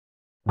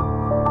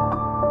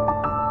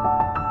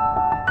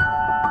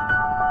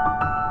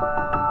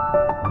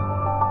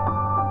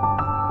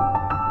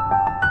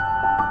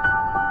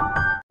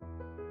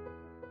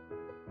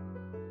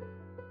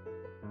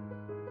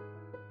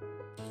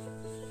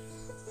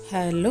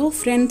Hello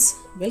friends,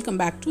 welcome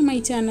back to my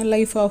channel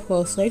Life of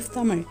Housewife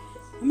Thanq.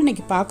 நம்ம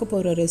இன்னைக்கு பார்க்க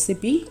போற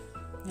ரெசிபி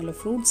நல்ல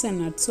ஃப்ரூட்ஸ்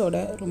அண்ட் நட்ஸோட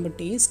ரொம்ப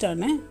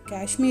டேஸ்டான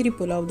காஷ்மீரி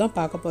புலாவ் தான்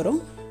பார்க்க போறோம்.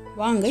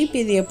 வாங்க இப்போ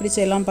இது எப்படி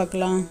செய்யலாம்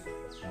பார்க்கலாம்.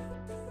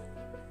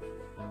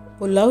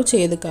 புலாவ்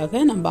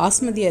செய்யதுக்காக நான்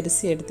பாஸ்மதி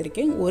அரிசி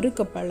எடுத்துர்க்கேன். 1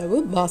 கப் அளவு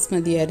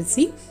பாஸ்மதி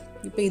அரிசி.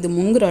 இப்போ இது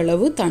முங்குற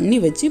அளவு தண்ணி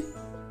வச்சு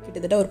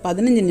கிட்டத்தட்ட ஒரு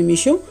 15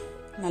 நிமிஷம்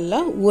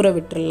நல்லா ஊற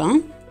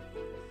விட்டுறலாம்.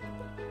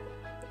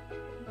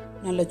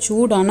 நல்ல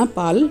சூடான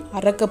பால்,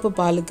 1/2 கப்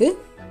பாலுக்கு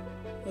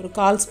ஒரு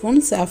 1/4 ஸ்பூன்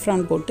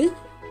சாஃப்ரான் போட்டு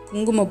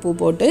குங்குமப்பூ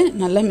போட்டு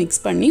நல்லா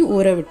மிக்ஸ் பண்ணி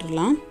ஊற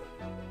விட்டுறலாம்.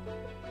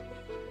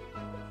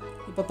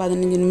 இப்போ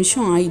 15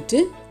 நிமிஷம் ஆயிட்டு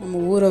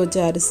நம்ம ஊற வச்ச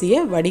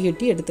அரிசியை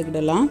வடிகட்டி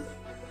எடுத்துக்கிடலாம்.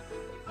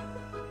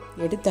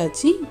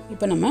 எடுத்தாச்சு.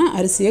 இப்போ நம்ம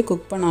அரிசியை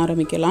குக் பண்ண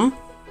ஆரம்பிக்கலாம்.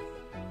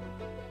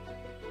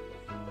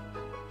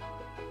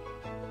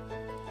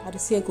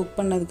 அரிசியை குக்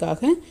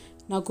பண்ணதுக்காக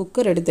நான்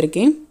குக்கர்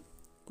எடுத்திருக்கேன்.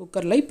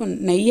 குக்கரில் இப்போ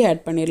நெய்யை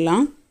ஆட்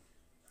பண்ணிடலாம்.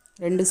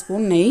 2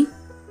 ஸ்பூன் நெய்,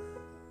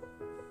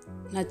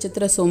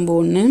 நட்சத்திர சோம்பு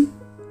 1,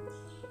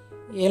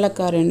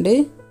 ஏலக்காய் 2,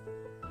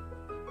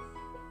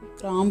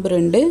 கிராம்பு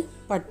 2,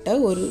 பட்டை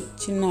ஒரு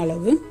சின்ன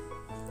அளவு.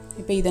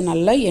 இப்போ இதை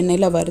நல்லா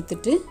எண்ணெயில்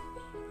வறுத்துட்டு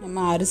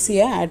நம்ம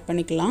அரிசியை ஆட்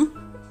பண்ணிக்கலாம்.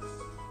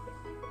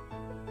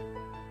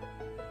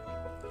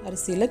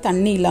 அரிசியில்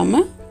தண்ணி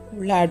இல்லாமல்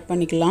உள்ளே ஆட்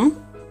பண்ணிக்கலாம்.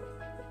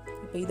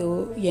 இப்போ இது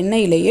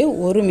எண்ணெயிலேயே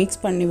ஒரு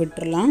மிக்ஸ் பண்ணி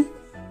விட்டுறலாம்.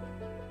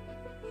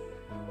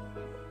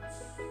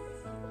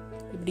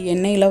 இப்படி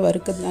எண்ணெயில்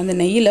வறுக்கிறது, அந்த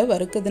நெய்யில்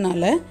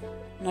வறுக்கிறதுனால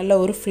நல்ல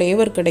ஒரு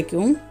ஃப்ளேவர்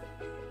கிடைக்கும்.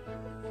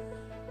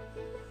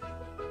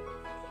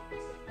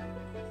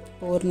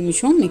 இப்போ 1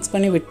 நிமிஷம் மிக்ஸ்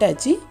பண்ணி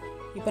விட்டாச்சு.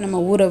 இப்போ நம்ம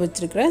ஊற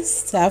வச்சுருக்கிற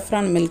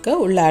சாஃப்ரான் மில்கை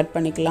உள்ளே ஆட்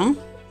பண்ணிக்கலாம்.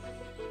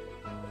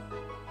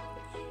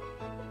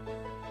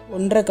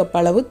 1/2 கப்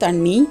அளவு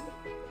தண்ணி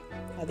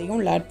அதையும்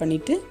உள்ளே ஆட்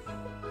பண்ணிவிட்டு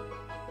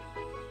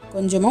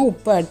கொஞ்சமாக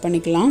உப்பு ஆட்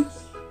பண்ணிக்கலாம்.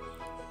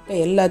 இப்போ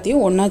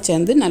எல்லாத்தையும் ஒன்றா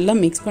சேர்ந்து நல்லா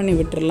மிக்ஸ் பண்ணி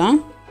விட்டுறலாம்.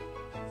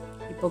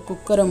 இப்போ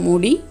குக்கரை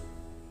மூடி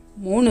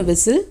 3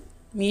 விசில்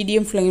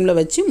மீடியம் ஃப்ளேமில்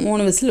வச்சு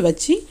 3 விசில்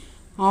வச்சு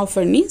ஆஃப்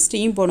பண்ணி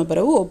ஸ்டீம் போன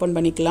பிறகு ஓப்பன்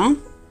பண்ணிக்கலாம்.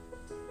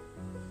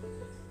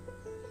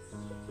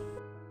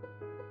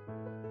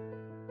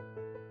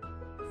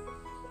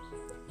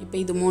 இப்போ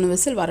இது 3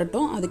 விசில்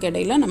வரட்டும்.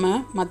 அதுக்கிடையில் நம்ம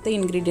மற்ற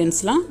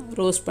இன்க்ரீடியன்ட்ஸ்லாம்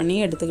ரோஸ்ட் பண்ணி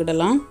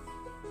எடுத்துக்கிடலாம்.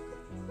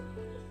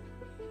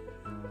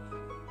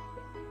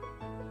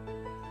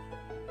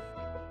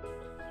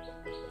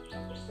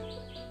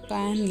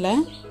 பேனில்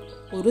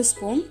 1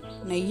 ஸ்பூன்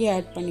நெய்யை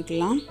ஆட்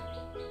பண்ணிக்கலாம்.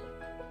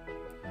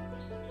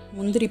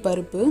 முந்திரி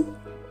பருப்பு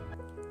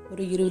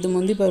ஒரு 20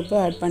 முந்திரி பருப்பு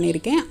ஆட்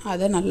பண்ணியிருக்கேன்.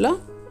 அதை நல்லா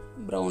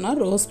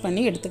ப்ரௌனாக ரோஸ்ட்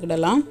பண்ணி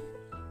எடுத்துக்கிடலாம்.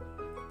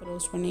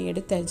 ரோஸ்ட் பண்ணி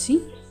எடுத்தாச்சு.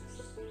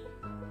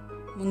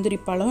 முந்திரி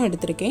பழம்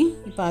எடுத்திருக்கேன்.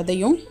 இப்போ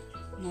அதையும்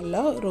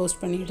நல்லா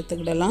ரோஸ்ட் பண்ணி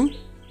எடுத்துக்கிடலாம்.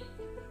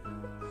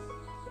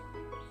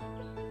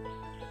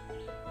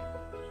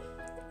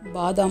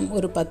 பாதாம்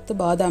ஒரு 10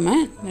 பாதாமை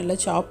நல்லா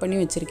சாப் பண்ணி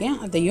வச்சுருக்கேன்.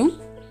 அதையும்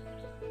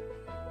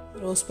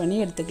ரோஸ்ட் பண்ணி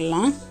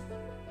எடுத்துக்கலாம்.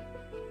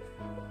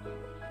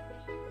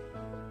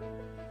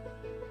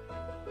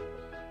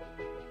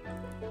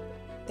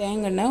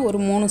 தேங்காய் ஒரு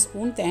 3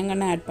 ஸ்பூன்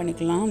தேங்காய் ஆட்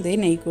பண்ணிக்கலாம். அதே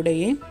நெய்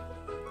கூடயே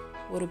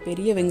ஒரு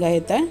பெரிய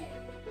வெங்காயத்தை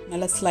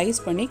நல்லா ஸ்லைஸ்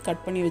பண்ணி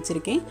கட் பண்ணி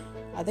வச்சுருக்கேன்.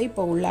 அதை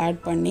இப்போ உள்ளே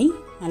ஆட் பண்ணி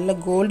நல்லா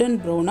கோல்டன்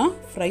ப்ரௌனாக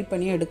ஃப்ரை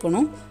பண்ணி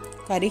எடுக்கணும்.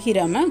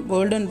 கருகிராமல்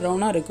கோல்டன்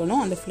ப்ரௌனாக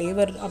இருக்கணும். அந்த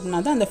ஃப்ளேவர்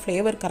அப்படின்னா தான் அந்த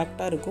ஃப்ளேவர்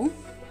கரெக்டாக இருக்கும்.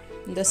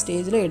 இந்த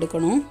ஸ்டேஜில்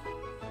எடுக்கணும்.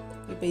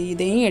 இப்போ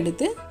இதையும்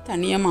எடுத்து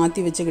தனியாக மாற்றி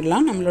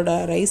வச்சுக்கிடலாம். நம்மளோட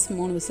ரைஸ்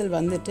 3 விசில்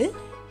வந்துட்டு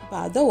இப்போ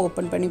அதை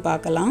ஓப்பன் பண்ணி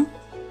பார்க்கலாம்.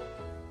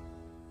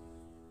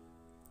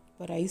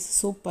 இப்போ ரைஸ்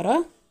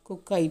சூப்பராக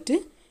குக் ஆகிட்டு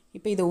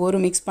இப்போ இதை ஒரு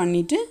மிக்ஸ்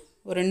பண்ணிவிட்டு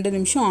ஒரு 2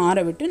 நிமிஷம்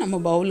ஆற விட்டு நம்ம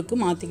பவுலுக்கு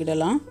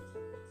மாற்றிக்கிடலாம்.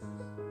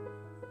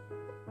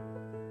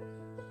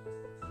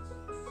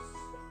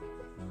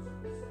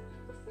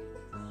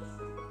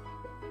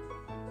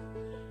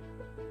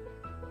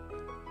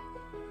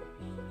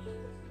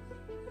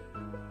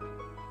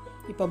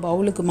 இப்போ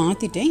பவுலுக்கு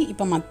மாற்றிட்டேன்.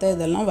 இப்போ மற்ற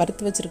இதெல்லாம்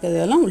வறுத்து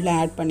வச்சுருக்கிறதெல்லாம் உள்ளே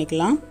ஆட்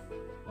பண்ணிக்கலாம்.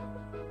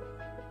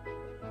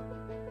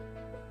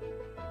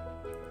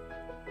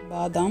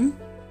 பாதாம்,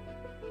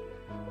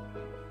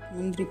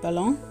 முந்திரி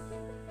பழம்,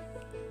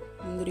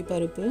 முந்திரி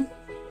பருப்பு,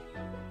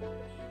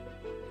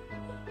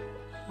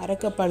 1/2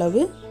 கப்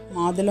அளவு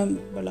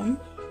மாதுளம்பழம்,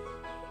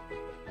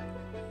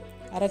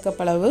 1/2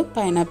 கப் அளவு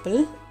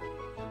பைனாப்பிள்,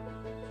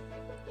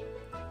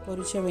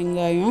 பொரிச்ச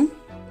வெங்காயம்,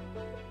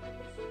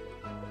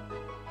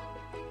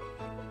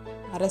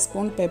 1/2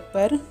 ஸ்பூன்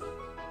பெப்பர்,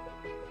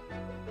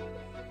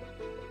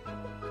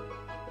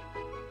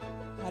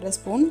 1/2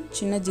 ஸ்பூன்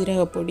சின்ன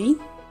ஜீரக பொடி,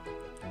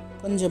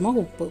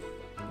 கொஞ்சமாக உப்பு.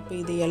 இப்போ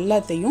இது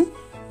எல்லாத்தையும்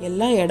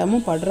எல்லா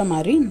இடமும் படுற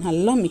மாதிரி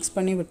நல்லா மிக்ஸ்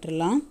பண்ணி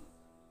விட்டுறலாம்.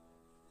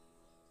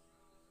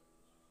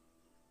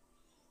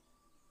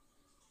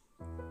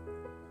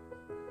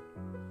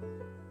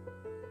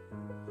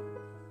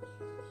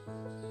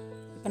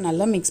 இப்போ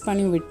நல்லா மிக்ஸ்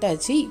பண்ணி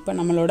விட்டாச்சு. இப்போ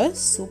நம்மளோட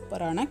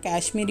சூப்பரான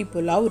காஷ்மீரி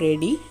புலாவ்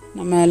ரெடி.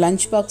 நம்ம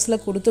லஞ்ச்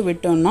பாக்ஸில் கொடுத்து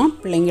விட்டோம்னா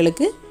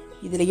பிள்ளைங்களுக்கு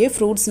இதிலேயே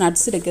ஃப்ரூட்ஸ்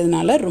நட்ஸ்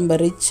இருக்கிறதுனால ரொம்ப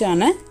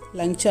ரிச்சான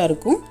லஞ்சாக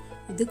இருக்கும்.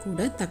 இது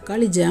கூட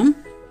தக்காளி ஜாம்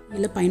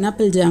இல்லை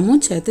பைனாப்பிள்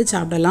ஜாமும் சேர்த்து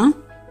சாப்பிடலாம்.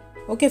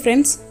 ஓகே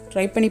ஃப்ரெண்ட்ஸ்,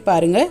 ட்ரை பண்ணி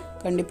பாருங்கள்,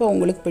 கண்டிப்பாக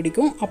உங்களுக்கு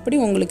பிடிக்கும். அப்படி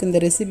உங்களுக்கு இந்த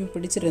ரெசிபி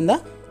பிடிச்சிருந்தா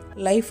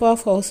life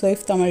of house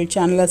wife Tamil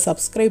சேனலை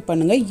சப்ஸ்கிரைப்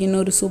பண்ணுங்கள்.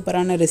 இன்னொரு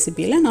சூப்பரான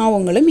ரெசிபியில் நான்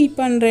உங்களை மீட்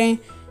பண்ணுறேன்.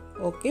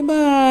 ஓகே,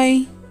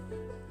 பாய்.